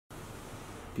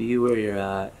Be where you're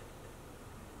at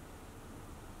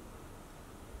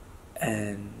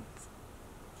and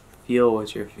feel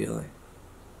what you're feeling.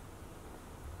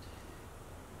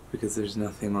 Because there's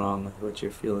nothing wrong with what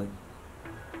you're feeling.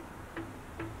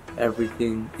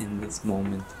 Everything in this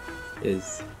moment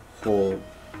is whole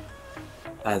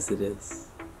as it is.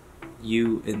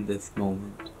 You in this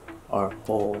moment are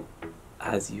whole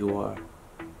as you are.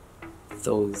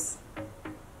 Those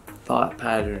thought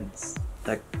patterns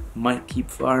that might keep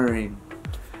firing,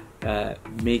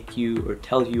 make you or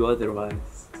tell you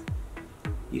otherwise,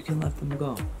 you can let them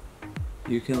go.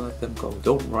 You can let them go.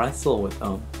 Don't wrestle with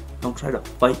them. Don't try to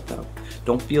fight them.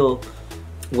 Don't feel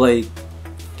like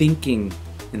thinking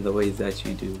in the ways that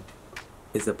you do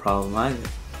is a problem either,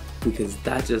 because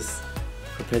that just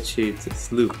perpetuates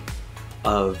this loop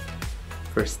of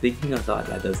first thinking a thought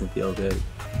that doesn't feel good,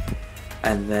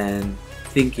 and then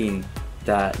thinking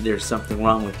that there's something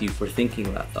wrong with you for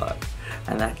thinking that thought,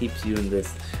 and that keeps you in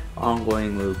this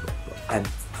ongoing loop and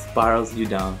spirals you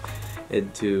down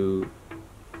into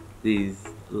these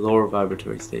lower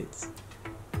vibratory states.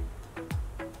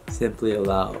 Simply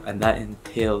allow, and that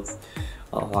entails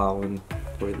allowing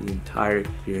for the entire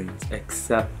experience.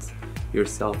 Accept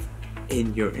yourself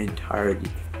in your entirety.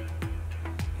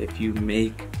 If you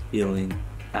make feeling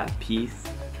at peace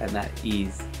and at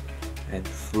ease and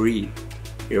free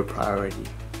your priority,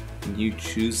 and you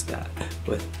choose that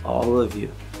with all of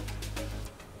you,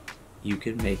 you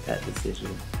can make that decision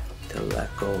to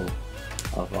let go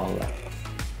of all that.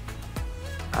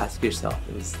 Ask yourself,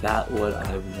 is that what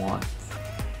I want?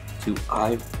 Do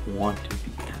I want to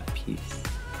be at peace?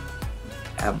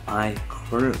 Am I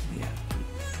currently at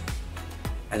peace?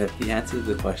 And if the answer to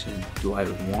the question, do I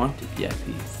want to be at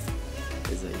peace,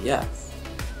 is a yes,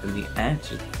 and the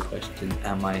answer to the question,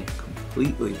 am I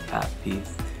completely at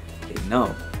peace, a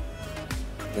no,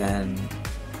 then,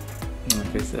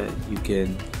 like I said, you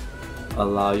can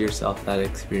allow yourself that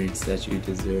experience that you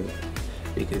deserve,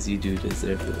 because you do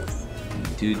deserve this.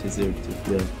 You do deserve to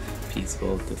feel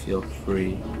peaceful, to feel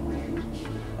free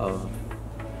of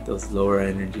those lower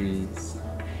energies,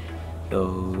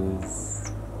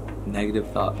 those negative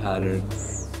thought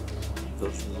patterns,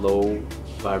 those low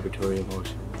vibratory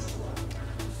emotions.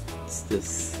 It's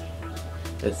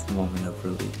this moment of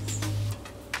release.